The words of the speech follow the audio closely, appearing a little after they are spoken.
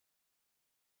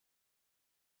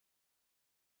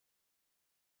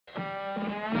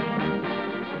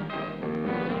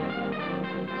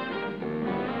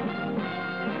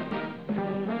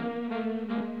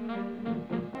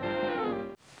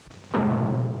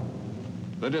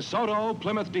The DeSoto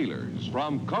Plymouth dealers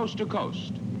from coast to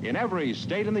coast in every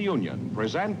state in the Union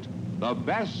present the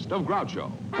best of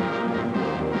Groucho.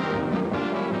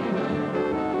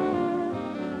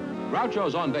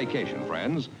 Groucho's on vacation,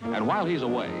 friends, and while he's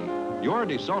away, your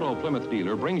DeSoto Plymouth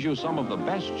dealer brings you some of the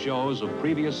best shows of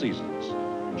previous seasons.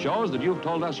 Shows that you've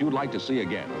told us you'd like to see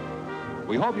again.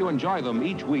 We hope you enjoy them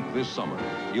each week this summer.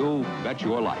 You bet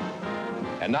your life.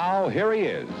 And now, here he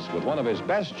is, with one of his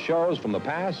best shows from the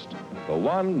past, the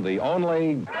one, the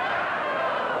only...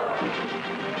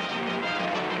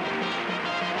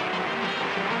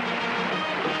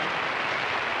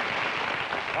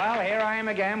 Well, here I am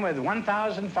again with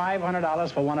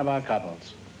 $1,500 for one of our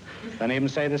couples. Don't even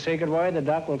say the secret word, the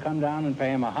duck will come down and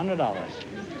pay him $100.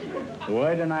 The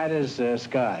word tonight is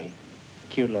Sky.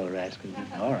 Cute little rascal.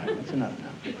 All right, that's enough now.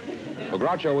 Well,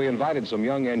 Groucho, we invited some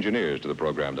young engineers to the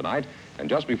program tonight, and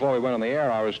just before we went on the air,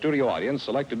 our studio audience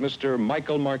selected Mr.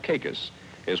 Michael Markakis.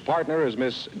 His partner is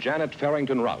Miss Janet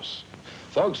Farrington Rouse.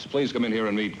 Folks, please come in here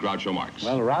and meet Groucho Marx.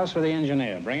 Well, Rouse for the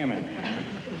engineer. Bring him in.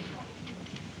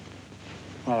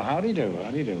 Well, how do you do?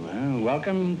 How do you do?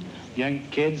 Welcome, young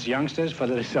kids, youngsters, for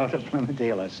the DeSoto Plymouth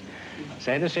dealers.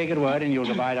 Say the secret word and you'll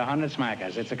divide 100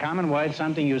 smackers. It's a common word,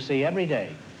 something you see every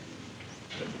day.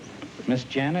 Miss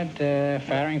Janet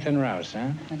Farrington Rouse,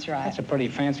 huh? That's right. That's a pretty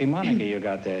fancy moniker you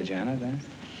got there, Janet.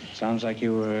 Sounds like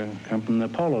you come from the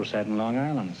polo set in Long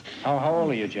Island. How old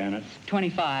are you, Janet?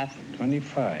 25.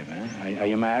 25, huh? Are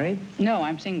you married? No,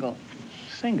 I'm single.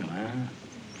 Single, huh?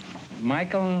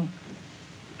 Michael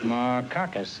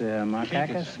Markakis,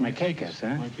 Markakis,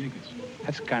 huh? Markakis.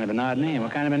 That's kind of an odd name.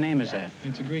 What kind of a name is that?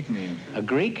 It's a Greek name. A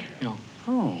Greek? Yeah.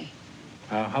 Oh.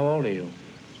 How old are you?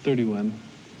 31.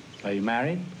 Are you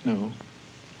married? No.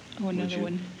 Oh, another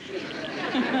one.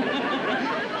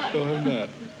 No, I'm not.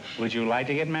 Would you like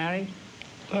to get married?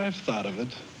 I've thought of it.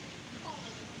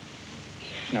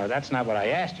 No, that's not what I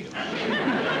asked you.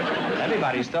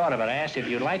 Everybody's thought of it. I asked you if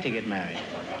you'd like to get married.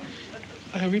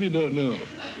 I really don't know.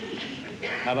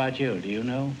 How about you? Do you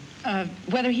know?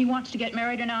 Whether he wants to get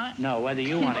married or not? No, whether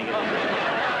you want to get married.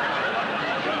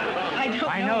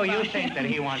 I know you think that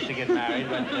he wants to get married,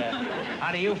 but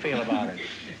how do you feel about it?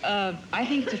 I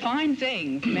think it's a fine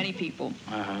thing for many people.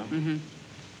 Uh-huh. Mm-hmm.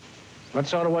 What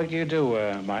sort of work do you do,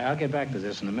 I'll get back to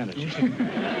this in a minute. You haven't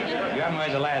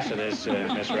heard the last of this,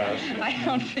 Miss Rouse. I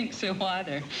don't think so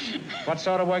either. What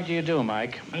sort of work do you do,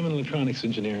 Mike? I'm an electronics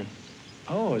engineer.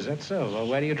 Oh, is that so? Well,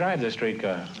 where do you drive the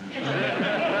streetcar?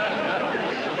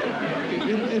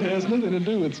 It has nothing to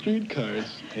do with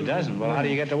streetcars. It doesn't? Well, how do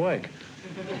you get to work?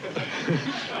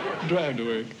 Drive to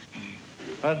work.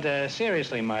 But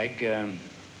seriously, Mike, a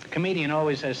comedian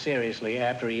always says seriously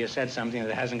after he has said something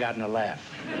that hasn't gotten a laugh.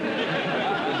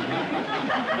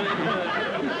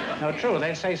 No, true,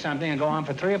 they say something and go on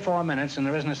for 3 or 4 minutes and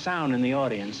there isn't a sound in the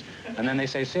audience. And then they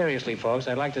say, seriously, folks,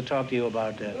 I'd like to talk to you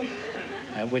about,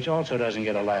 which also doesn't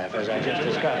get a laugh, as I just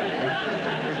discovered.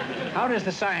 How does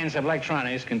the science of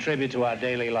electronics contribute to our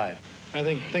daily life? I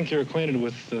think you're acquainted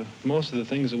with most of the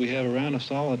things that we have around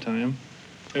us all the time.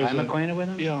 I'm acquainted with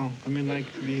them? Yeah, I mean, like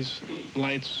these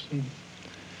lights and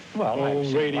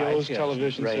lights, radios, yes,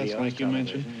 television radios, sets, like you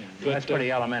mentioned. Yeah. But, that's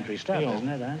pretty elementary stuff, isn't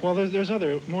it? Huh? Well, there's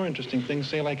other more interesting things,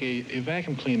 say like a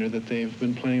vacuum cleaner that they've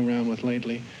been playing around with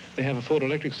lately. They have a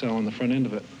photoelectric cell on the front end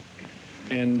of it.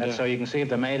 And that's so you can see if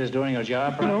the maid is doing her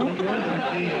job properly?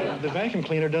 No, the vacuum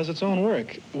cleaner does its own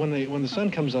work. When the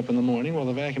sun comes up in the morning, well,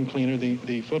 the vacuum cleaner, the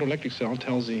photoelectric cell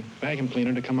tells the vacuum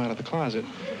cleaner to come out of the closet.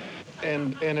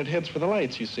 And it heads for the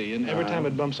lights, you see. And every time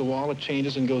it bumps a wall, it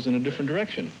changes and goes in a different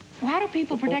direction. Well, how do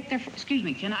people protect their... Excuse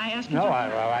me, can I ask you... No,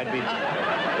 I'd be...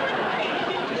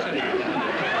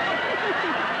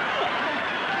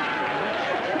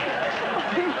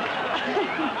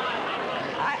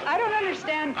 I don't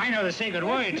understand... I know the secret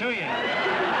word, too, you.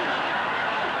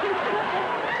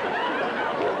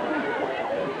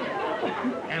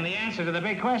 And the answer to the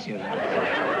big question. Oh, boy,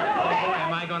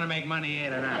 am I going to make money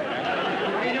here tonight?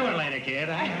 What are you doing later, kid?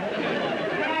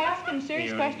 Can I ask him a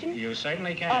serious question? You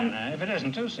certainly can, if it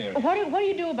isn't too serious. What do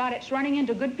you do about it running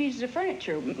into good pieces of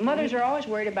furniture? Mothers are always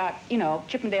worried about,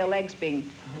 Chippendale legs being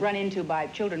run into by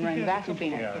children running the vacuum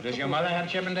cleaner. Yeah. Does your mother have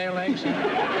Chippendale legs? That's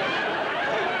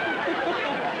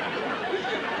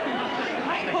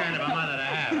the kind of a mother to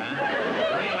have,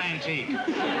 huh? Real antique.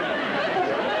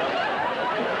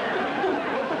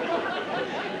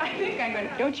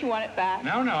 Don't you want it back?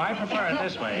 No, I prefer it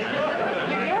this way. I'm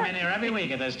going to come in here every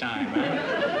week at this time.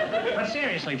 But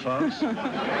seriously, folks. Oh,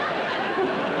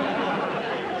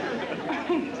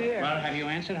 dear. Well, have you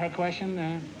answered her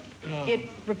question? It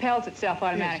repels itself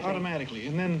automatically. Yes, automatically.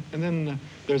 And then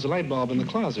there's a light bulb in the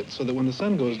closet, so that when the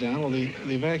sun goes down, well,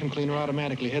 the vacuum cleaner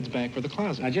automatically heads back for the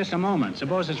closet. Now, just a moment.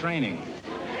 Suppose it's raining. What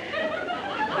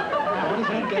does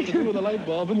that got to do with the light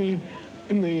bulb in the...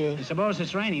 Suppose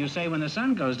it's raining. You say when the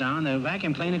sun goes down, the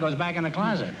vacuum cleaner goes back in the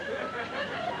closet.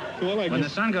 Well, When the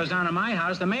sun goes down in my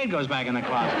house, the maid goes back in the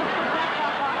closet.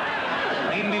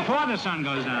 Even before the sun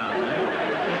goes down.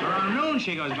 Around noon,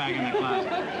 she goes back in the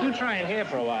closet. You try it here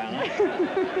for a while, huh?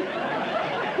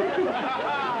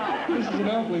 This is an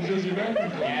awfully zizzy vacuum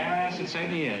cleaner. Yes, it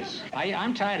certainly is.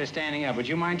 I'm tired of standing up. Would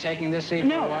you mind taking this seat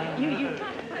for a while? No, you.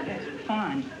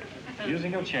 Fine.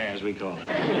 Musical chair, as we call it.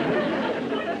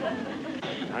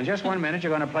 Now, in just 1 minute,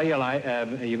 you're going to play your life.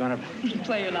 You're going to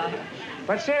Play your life.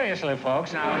 But seriously,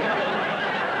 folks, now,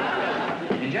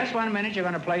 in just 1 minute, you're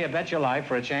going to play your Bet Your Life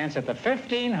for a chance at the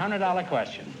 $1,500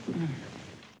 question.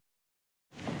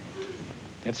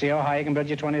 Let's see how high you can bet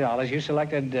you $20. You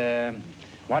selected,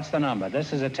 what's the number?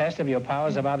 This is a test of your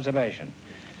powers of observation.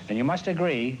 And you must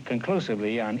agree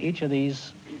conclusively on each of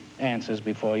these answers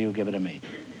before you give it to me.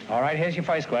 All right, here's your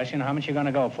first question. How much you going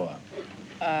to go for?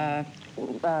 I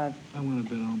want to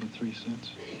bet all but 3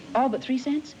 cents. All but 3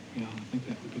 cents? Yeah, I think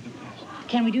that would be the best.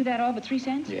 Can we do that all but 3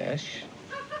 cents? Yes.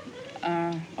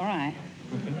 All right.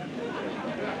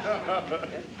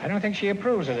 I don't think she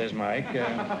approves of this, Mike.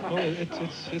 Well,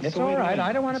 It's all right.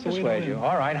 I don't want to persuade you.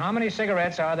 All right. How many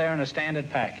cigarettes are there in a standard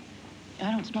pack?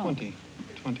 I don't smoke. 20.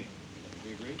 20.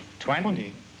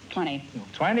 20? 20.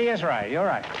 20 is right. You're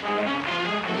right.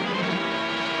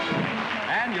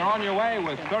 And you're on your way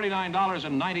with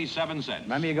 $39.97.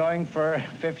 Remember, you're going for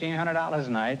 $1,500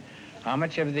 tonight. How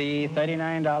much of the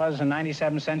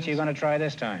 $39.97 are you going to try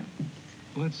this time?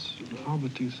 Let's all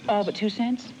but 2 cents. All but 2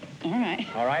 cents? All right.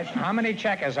 All right. How many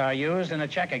checkers are used in a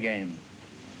checker game?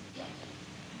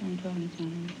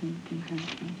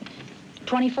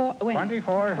 24. Wait.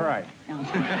 24 is right.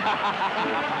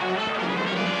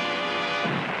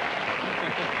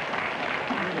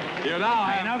 You now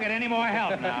I have, don't get any more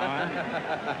help now,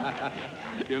 huh?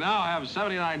 you now have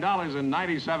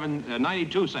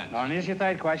 $79.92. And here's your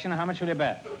third question. How much will you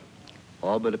bet?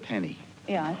 All but a penny.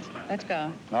 Yeah, let's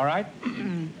go. All right.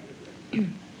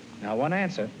 Now, one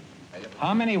answer.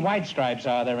 How many white stripes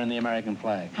are there in the American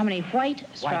flag? How many white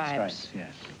stripes? White stripes,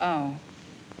 yes. Oh.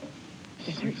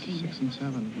 There's 13. 6 and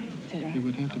 7. Is that right? It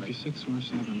would have to be 6 or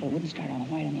 7. Well, it wouldn't start on the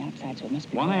white on the outside, so it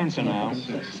must be... One answer now.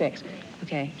 6.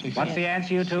 Okay. What's the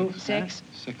answer, you two? 6.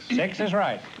 6. 6 is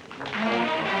right.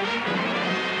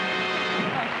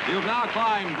 You've now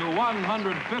climbed to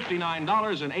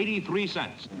 $159.83.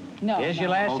 No. Here's your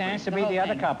no. last Whole chance to thing. beat The the whole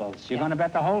other thing. couples. You're Yeah. going to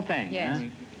bet the whole thing, Yes.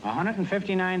 huh?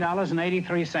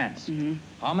 $159.83. Mm-hmm.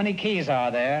 How many keys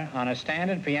are there on a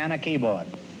standard piano keyboard?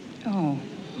 Oh,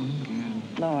 Again.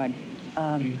 Lord.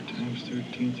 8 times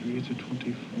 13, 3 is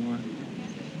 24.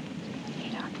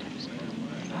 8 octaves.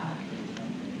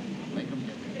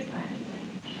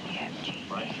 F, G,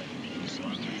 A, B, C.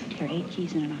 There are 8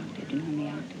 keys in an octave. Do you know how many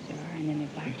octaves there are? And then there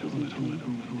are 5 keys in between.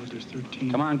 Hold it. There's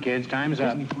 13. Come on, kids, time's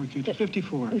up. 24 keys.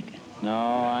 54. No,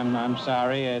 I'm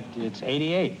sorry. It's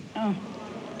 88. Oh.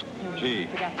 Gee.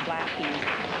 Forgot the black keys.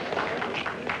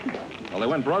 Well, they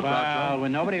went broke, Well, Groucho.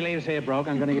 when nobody leaves here broke,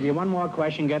 I'm going to give you one more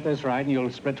question. Get this right, and you'll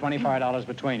split $25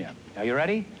 between you. Are you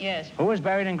ready? Yes. Who was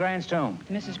buried in Grant's tomb?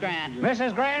 Mrs. Grant.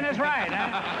 Mrs. Grant is right,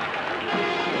 huh?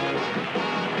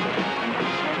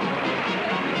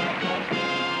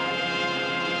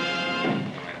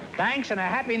 Thanks, and a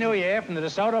Happy New Year from the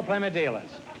DeSoto Plymouth dealers.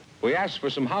 We asked for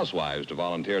some housewives to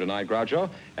volunteer tonight, Groucho,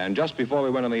 and just before we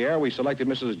went on the air, we selected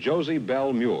Mrs. Josie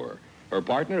Bell Muir. Her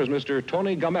partner is Mr.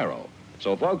 Tony Gamero.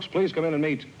 So, folks, please come in and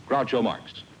meet Groucho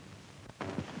Marx.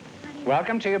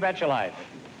 Welcome to You Bet Your Life.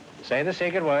 Say the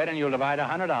secret word, and you'll divide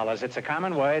 $100. It's a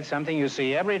common word, something you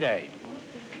see every day.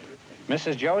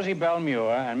 Mrs. Josie Bell Muir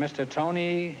and Mr.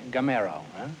 Tony Gamero,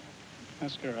 huh?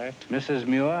 That's correct. Mrs.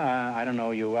 Muir, I don't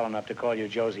know you well enough to call you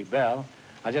Josie Bell.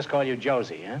 I'll just call you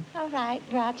Josie, huh? All right,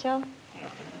 Groucho.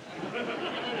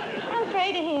 I'm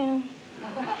afraid of him.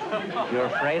 You're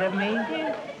afraid of me?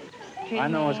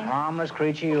 I'm the most harmless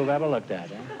creature you've ever looked at,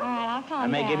 huh? All right, I'll calm I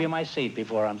may down. give you my seat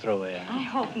before I'm through here. I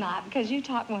hope not, because you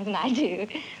talk more than I do.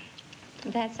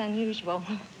 That's unusual.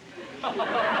 Because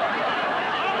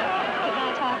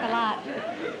I talk a lot.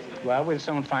 Well, we'll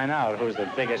soon find out who's the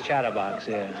biggest chatterbox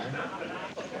here.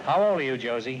 How old are you,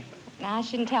 Josie? Now, I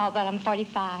shouldn't tell, but I'm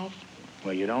 45.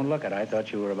 Well, you don't look it. I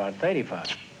thought you were about 35.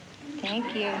 Thank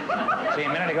you. See, a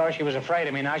minute ago she was afraid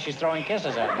of me. Now she's throwing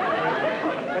kisses at me.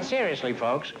 But seriously,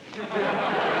 folks.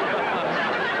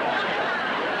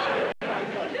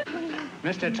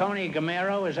 Mr. Tony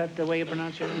Gamero, is that the way you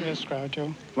pronounce your name? Yes,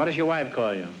 Groucho. What does your wife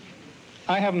call you?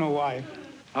 I have no wife.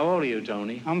 How old are you,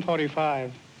 Tony? I'm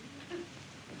 45.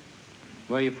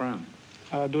 Where are you from?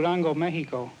 Durango,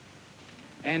 Mexico.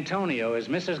 Antonio, is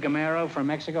Mrs. Gamero from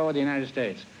Mexico or the United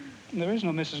States? There is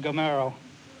no Mrs. Gamero.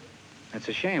 That's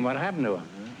a shame. What happened to her?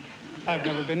 I've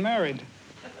never been married.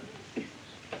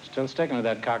 Still sticking with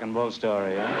that cock and bull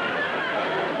story, huh?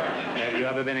 Have you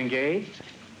ever been engaged?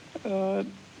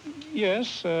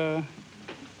 Yes,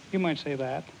 you might say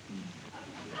that.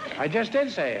 I just did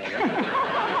say it.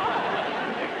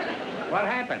 What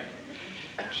happened?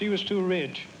 She was too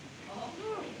rich.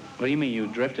 What do you mean, you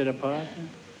drifted apart?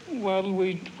 Well,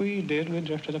 we did. We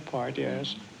drifted apart,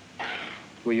 yes.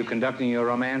 Were you conducting your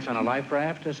romance on a life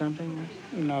raft or something?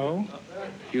 No.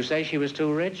 You say she was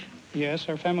too rich? Yes,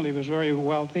 her family was very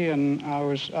wealthy, and I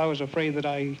was afraid that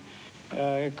I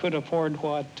could afford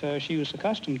what she was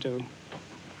accustomed to.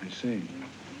 I see.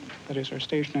 That is her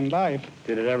station in life.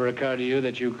 Did it ever occur to you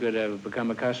that you could have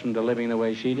become accustomed to living the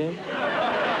way she did?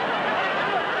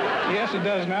 Yes, it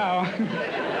does now.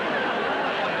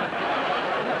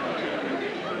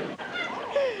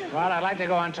 Well, I'd like to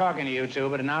go on talking to you two,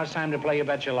 but now it's time to play You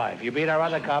Bet Your Life. You beat our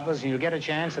other couples, and you get a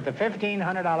chance at the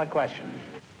 $1,500 question.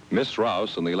 Miss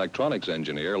Rouse and the electronics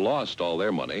engineer lost all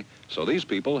their money, so these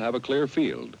people have a clear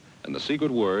field, and the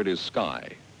secret word is sky.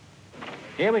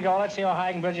 Here we go. Let's see how high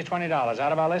I can bid you $20. Out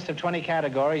of our list of 20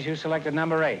 categories, you selected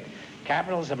number 8,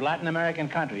 capitals of Latin American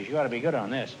countries. You ought to be good on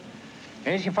this.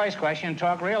 Here's your first question.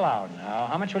 Talk real loud. Now,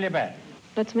 how much will you bet?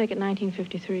 Let's make it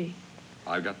 1953.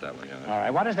 I've got that one, yeah. All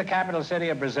right. What is the capital city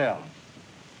of Brazil?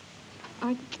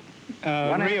 One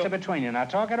answer between you. Now,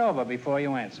 talk it over before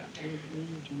you answer.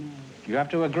 You have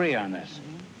to agree on this.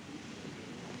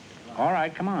 All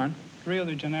right, come on. Rio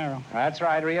de Janeiro. That's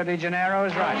right. Rio de Janeiro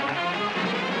is right.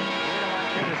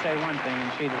 You to say one thing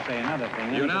and she to say another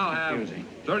thing. You now have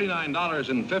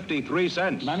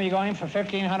 $39.53. Remember, you're going for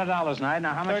 $1,500 tonight.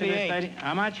 Now, how much 38. is it?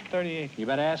 How much? 38. You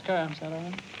better ask her. Is that all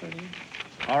right? 38.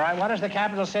 All right. What is the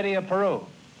capital city of Peru?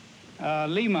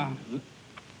 Lima.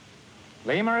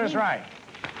 Lima is right.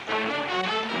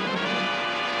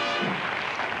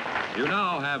 You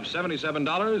now have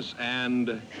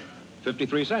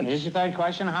 $77.53. Here's your third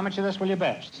question. How much of this will you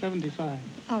bet? 75.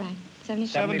 All right. 75.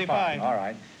 75. All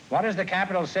right. What is the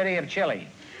capital city of Chile?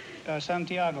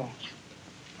 Santiago.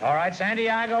 All right.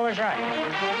 Santiago is right.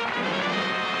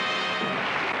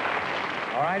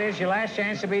 All right. Here's your last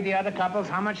chance to beat the other couples.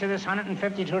 How much of this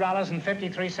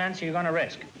 $152.53 are you going to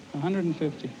risk?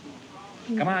 150.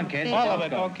 Come on, kids. All of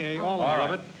it. Okay. All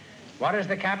of it. What is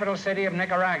the capital city of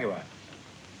Nicaragua?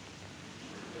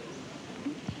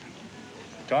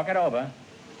 Talk it over.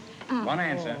 One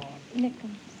answer.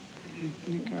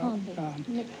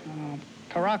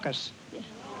 Caracas.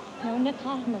 No,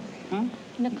 Nicomas. Huh?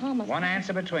 Nicomas. One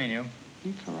answer between you.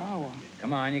 Nicaragua.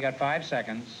 Come on, you got 5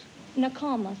 seconds.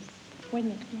 Nicomas. Wait a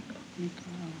minute.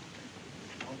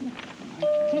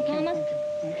 Nicomas?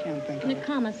 I can't think of it.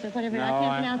 Nicomas, or whatever. No, I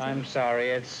can't pronounce I'm it. sorry.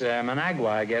 It's Managua,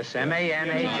 I guess.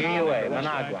 M-A-N-A-G-U-A. That's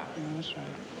Managua. right. Yeah, that's right.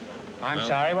 I'm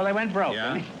sorry. Well, they went broke.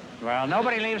 Yeah? Didn't they? Well,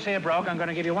 nobody leaves here broke. I'm going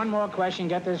to give you one more question.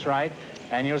 Get this right,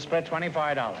 and you'll split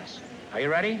 $25. Are you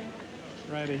ready?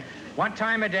 Ready. What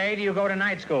time of day do you go to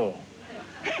night school?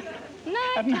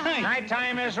 At night.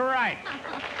 Nighttime is right.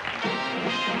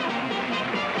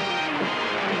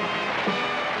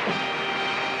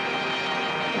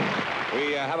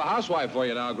 We have a housewife for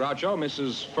you now, Groucho,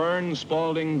 Mrs. Fern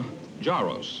Spaulding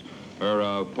Jaros.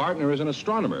 Her partner is an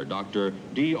astronomer, Dr.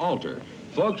 D. Alter.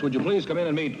 Folks, would you please come in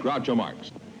and meet Groucho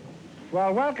Marx?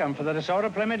 Well, welcome for the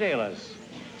DeSoto Plymouth dealers.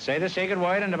 Say the secret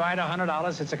word and divide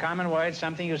 $100. It's a common word,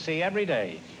 something you see every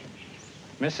day.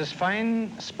 Mrs. Fern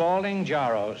Spaulding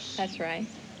Jaros. That's right.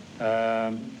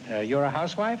 You're a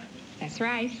housewife? That's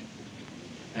right.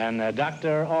 And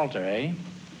Dr. Alter, eh?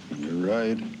 You're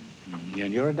right.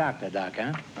 And you're a doctor, Doc,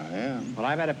 huh? I am. Well,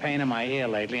 I've had a pain in my ear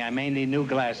lately. I may need new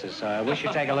glasses, so I wish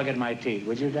you'd take a look at my teeth.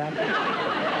 Would you, Doc?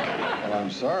 Well,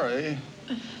 I'm sorry.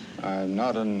 I'm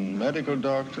not a medical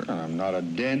doctor, and I'm not a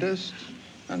dentist,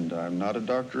 and I'm not a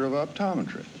doctor of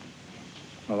optometry.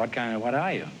 Well, what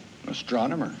are you?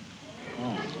 Astronomer.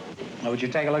 Oh. Well, would you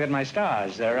take a look at my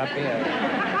stars? They're up here.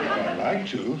 I'd like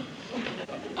to.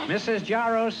 Mrs.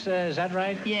 Jaros, is that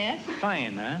right? Yes.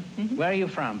 Fine, huh? Mm-hmm. Where are you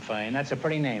from, Fine? That's a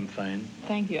pretty name, Fine.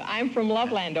 Thank you. I'm from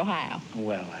Loveland, Ohio.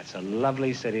 Well, that's a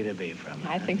lovely city to be from.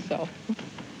 I think so.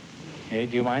 Hey,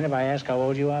 do you mind if I ask how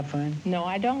old you are, Fine? No,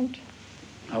 I don't.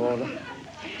 How old?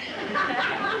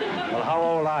 Well, how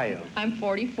old are you? I'm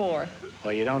 44.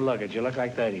 Well, you don't look it. You look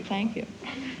like 30. Thank you.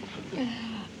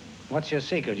 What's your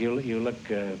secret? You look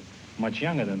much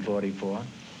younger than 44.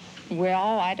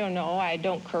 Well, I don't know. I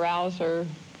don't carouse or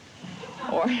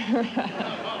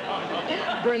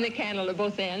burn the candle at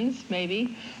both ends,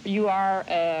 maybe. You are,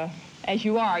 as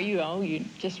you are, you know, you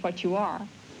just what you are.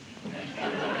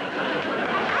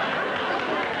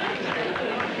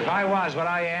 If I was what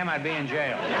I am, I'd be in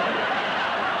jail.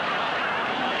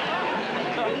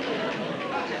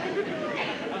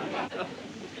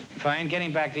 Fine,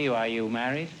 getting back to you, are you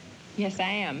married? Yes, I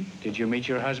am. Did you meet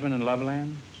your husband in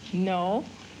Loveland? No,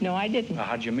 I didn't.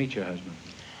 How'd you meet your husband?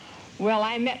 Well,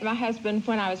 I met my husband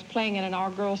when I was playing in an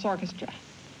all-girls orchestra.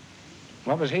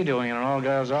 What was he doing in an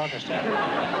all-girls orchestra?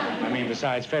 I mean,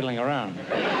 besides fiddling around.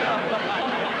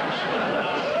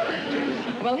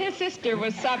 Well, his sister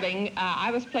was subbing.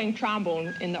 I was playing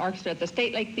trombone in the orchestra at the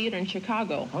State Lake Theater in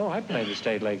Chicago. Oh, I played the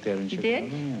State Lake Theater in Chicago. You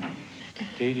did? Yeah.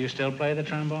 Do you still play the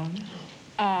trombone?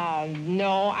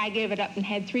 No, I gave it up and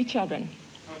had 3 children.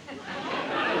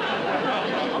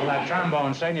 Well, that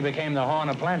trombone certainly became the horn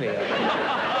of plenty.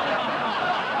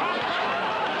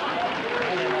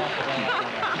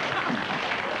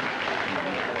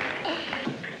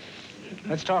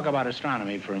 Let's talk about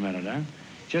astronomy for a minute, huh?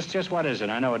 Just what is it?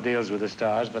 I know it deals with the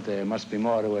stars, but there must be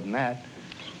more to it than that.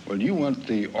 Well, do you want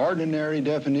the ordinary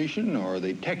definition or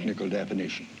the technical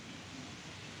definition?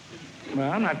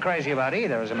 Well, I'm not crazy about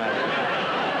either, as a matter of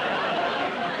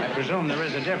fact. I presume there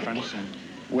is a difference.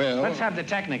 Well... Let's have the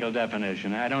technical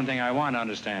definition. I don't think I want to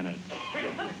understand it.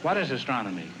 What is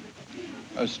astronomy?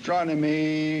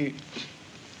 Astronomy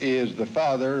is the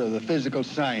father of the physical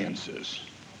sciences.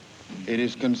 It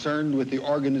is concerned with the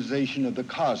organization of the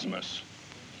cosmos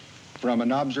from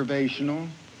an observational,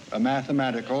 a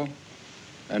mathematical,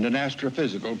 and an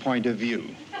astrophysical point of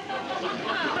view.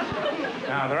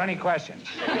 Now, are there any questions?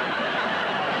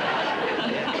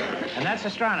 And that's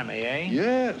astronomy, eh?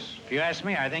 Yes. If you ask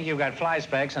me, I think you've got fly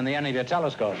specks on the end of your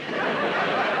telescope.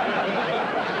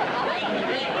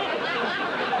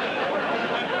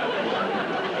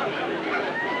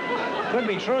 Could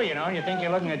be true, you know. You think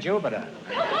you're looking at Jupiter.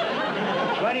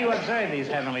 Where do you observe these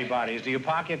heavenly bodies? Do you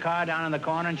park your car down in the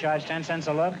corner and charge 10 cents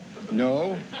a look?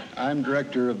 No, I'm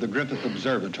director of the Griffith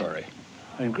Observatory.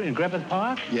 In Griffith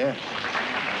Park? Yes.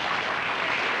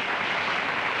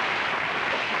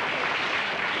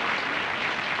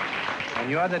 And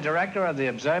you're the director of the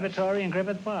observatory in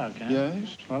Griffith Park, huh?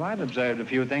 Yes. Well, I've observed a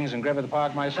few things in Griffith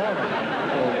Park myself.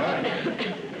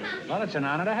 Well, it's an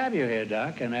honor to have you here,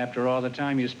 Doc. And after all the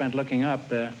time you spent looking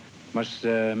up, must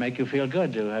make you feel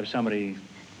good to have somebody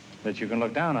that you can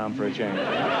look down on for a change.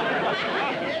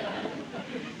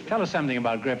 Tell us something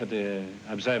about Griffith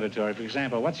Observatory. For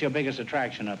example, what's your biggest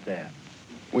attraction up there?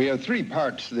 We have 3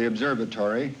 parts to the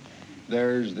observatory.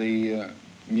 There's the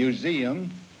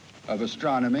Museum of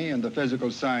Astronomy and the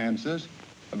Physical Sciences.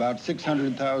 About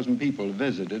 600,000 people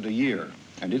visit it a year,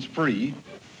 and it's free.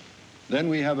 Then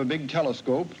we have a big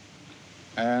telescope,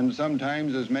 and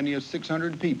sometimes as many as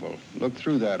 600 people look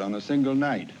through that on a single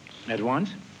night. At once?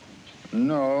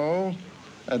 No.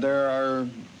 There are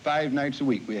 5 nights a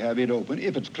week we have it open,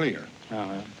 if it's clear.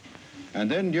 Uh-huh. And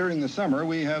then during the summer,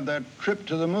 we have that trip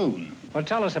to the moon. Well,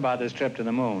 tell us about this trip to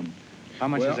the moon. How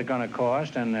much is it going to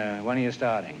cost, and when are you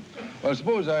starting? Well,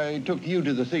 suppose I took you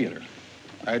to the theater.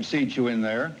 I'd seat you in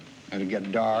there, and it'd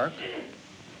get dark.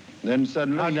 Then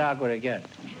suddenly... How dark would it get?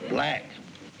 Black.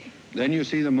 Then you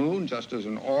see the moon just as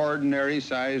an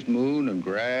ordinary-sized moon, and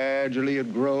gradually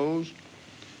it grows.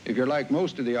 If you're like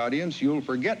most of the audience, you'll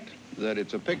forget that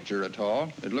it's a picture at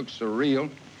all. It looks so real.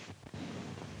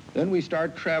 Then we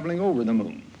start traveling over the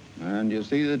moon, and you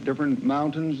see the different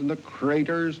mountains and the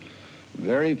craters,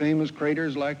 very famous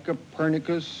craters like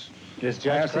Copernicus. This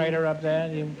Judge crater up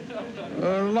there?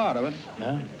 A lot of it.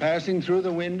 Yeah. Passing through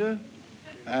the window,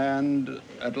 and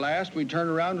at last we turn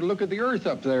around to look at the Earth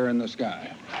up there in the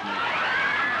sky.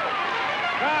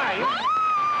 Right.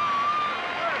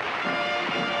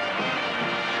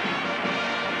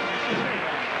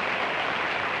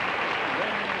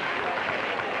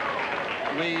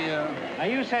 Now,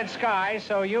 you said sky,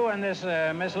 so you and this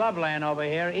Miss Loveland over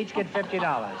here each get $50.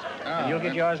 And you'll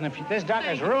get yours in a few... This duck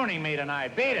is ruining me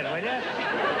tonight. Beat it, will you?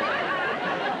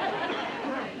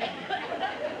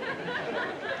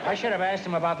 I should have asked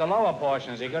him about the lower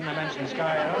portions. He couldn't have mentioned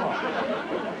sky at all.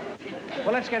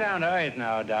 Well, let's get down to earth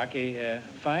now, Doc.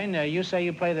 Fine. You say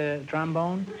you play the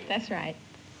trombone? That's right.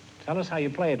 Tell us how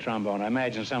you play a trombone. I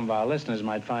imagine some of our listeners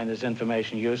might find this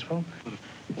information useful.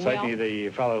 Certainly the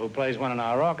fellow who plays one in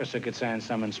our orchestra could send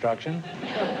some instruction.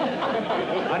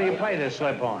 How do you play this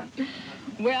slip-horn?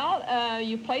 Well,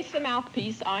 you place the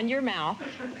mouthpiece on your mouth,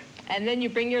 and then you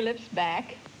bring your lips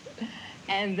back,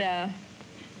 and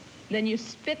then you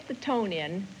spit the tone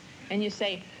in, and you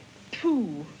say,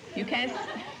 poo. You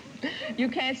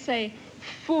can't say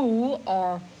foo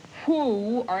or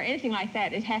poo or anything like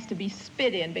that. It has to be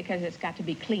spit in because it's got to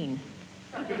be clean.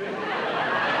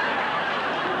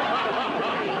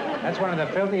 That's one of the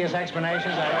filthiest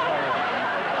explanations I've ever heard.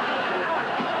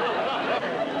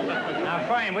 Now,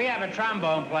 fine, we have a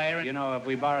trombone player. You know, if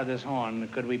we borrow this horn,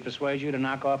 could we persuade you to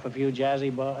knock off a few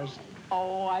jazzy bars?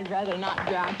 Oh, I'd rather not,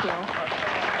 Groucho.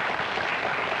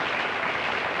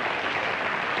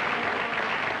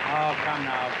 Oh, come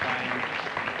now, Frank.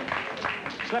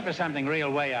 Slip us something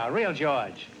real way out, real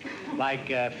George. Like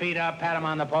feet up, pat him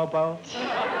on the popo. Oh,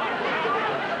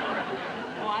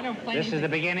 I don't play This is anything.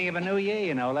 the beginning of a new year,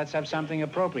 you know. Let's have something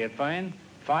appropriate, fine.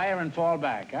 Fire and fall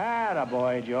back. Ah, the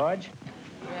boy, George.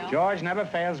 Well, George never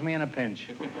fails me in a pinch.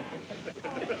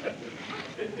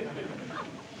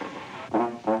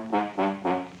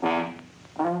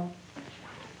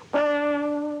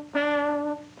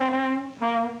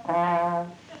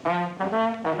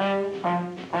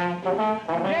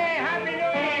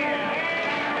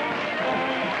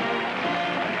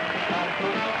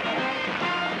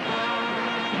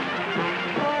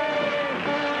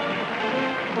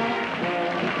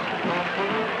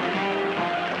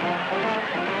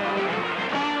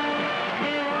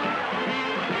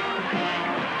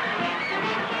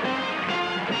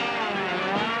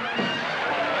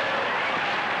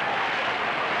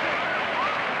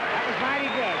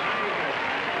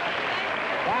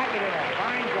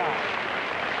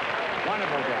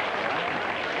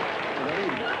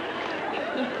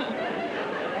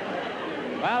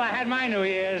 Well, I had my New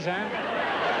Year's, huh?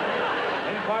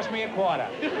 Didn't cost me a quarter.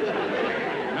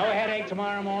 No headache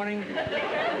tomorrow morning.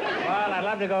 Well, I'd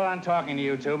love to go on talking to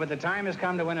you two, but the time has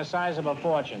come to win a sizable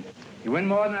fortune. You win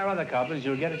more than our other couples,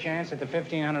 you'll get a chance at the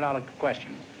 $1,500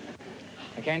 question.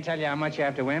 I can't tell you how much you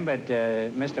have to win, but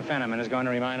Mr. Fenneman is going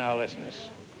to remind our listeners.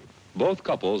 Both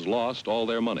couples lost all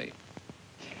their money.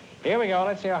 Here we go.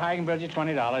 Let's see how high I can build you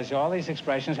 $20. All these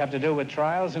expressions have to do with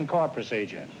trials and court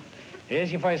procedure.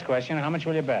 Here's your first question. How much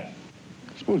will you bet?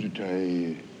 Suppose we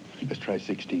try, let's try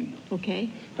 16. okay.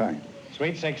 Fine.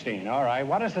 Sweet 16. All right.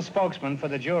 What is the spokesman for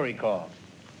the jury called?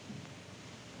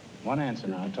 One answer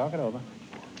now. Talk it over.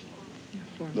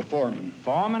 The foreman.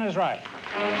 Foreman is right.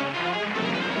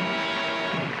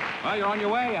 Well, you're on your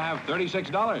way. You have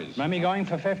 $36. Remember, you're going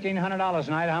for $1,500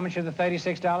 tonight. How much of the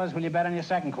 $36 will you bet on your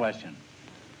second question?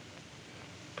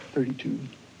 32.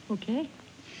 Okay.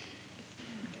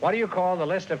 What do you call the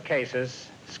list of cases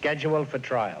scheduled for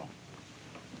trial?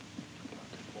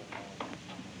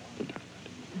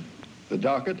 The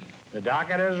docket. The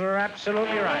docket is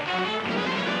absolutely right.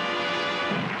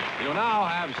 You now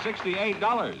have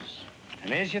 $68.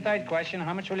 And here's your third question.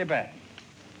 How much will you bet?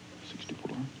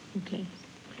 64. Okay.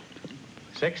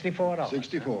 $64.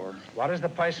 64. What is the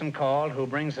person called who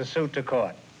brings a suit to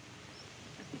court?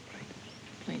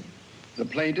 Plaintiff. The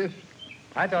plaintiff.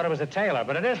 I thought it was a tailor,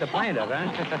 but it is the plaintiff, huh?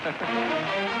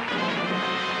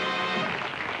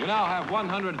 You now have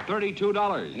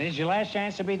 $132. And here's your last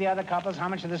chance to beat the other couples. How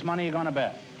much of this money are you going to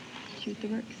bet? Shoot the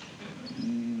works.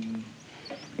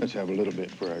 Let's have a little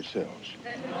bit for ourselves.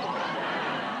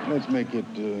 Let's make it,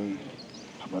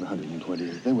 about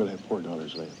 128. Then we'll have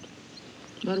 $4 left.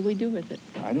 What do we do with it?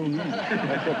 I don't know.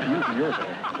 That's up to you from your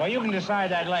side. Well, you can decide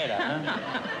that later,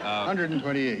 huh?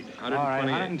 128. All right,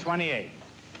 128.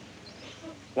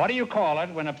 What do you call it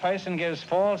when a person gives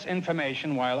false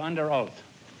information while under oath?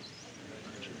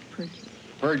 Perjury.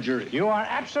 Perjury. You are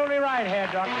absolutely right, Herr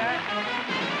Doctor.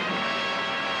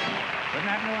 Couldn't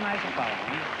happen to a nicer fellow,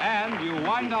 huh? And you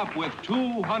wind up with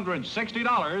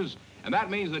 $260, and that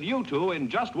means that you two, in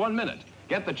just 1 minute,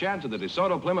 get the chance at the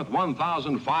DeSoto Plymouth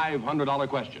 $1,500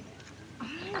 question.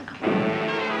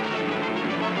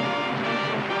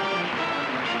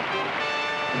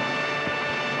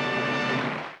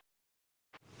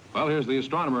 Well, here's the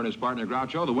astronomer and his partner,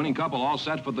 Groucho, the winning couple, all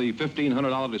set for the $1,500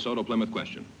 DeSoto Plymouth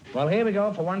question. Well, here we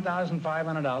go for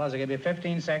 $1,500. I'll give you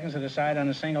 15 seconds to decide on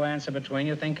a single answer between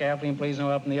you. Think carefully and please no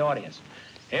help from the audience.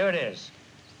 Here it is.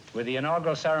 With the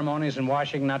inaugural ceremonies in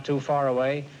Washington not too far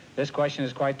away, this question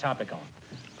is quite topical.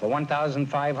 For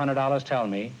 $1,500, tell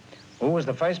me, who was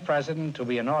the first president to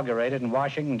be inaugurated in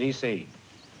Washington, D.C.?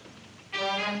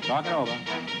 Talk it over.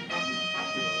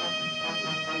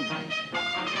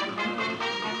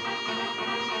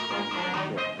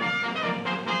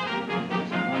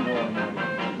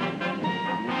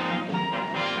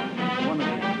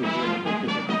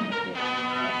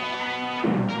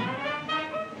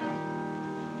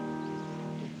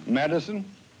 Madison.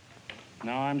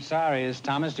 No, I'm sorry. It's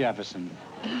Thomas Jefferson.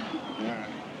 Yeah.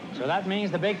 So that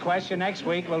means the big question next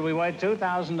week will be worth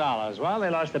 $2,000. Well, they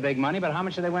lost the big money, but how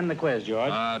much did they win in the quiz,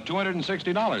 George?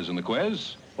 $260 in the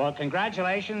quiz. Well,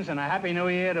 congratulations and a Happy New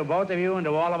Year to both of you and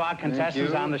to all of our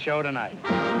contestants on the show tonight.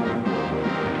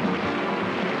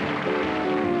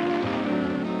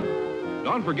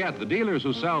 Don't forget, the dealers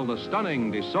who sell the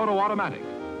stunning DeSoto Automatic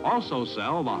also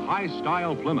sell the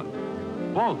high-style Plymouth.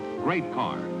 Both great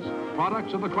cars,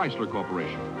 products of the Chrysler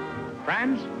Corporation.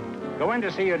 Friends, go in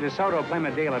to see your DeSoto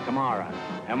Plymouth dealer tomorrow.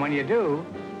 And when you do,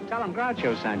 tell them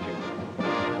Groucho sent you.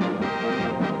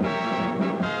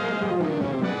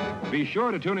 Be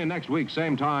sure to tune in next week,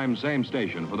 same time, same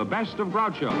station, for the best of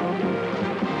Groucho.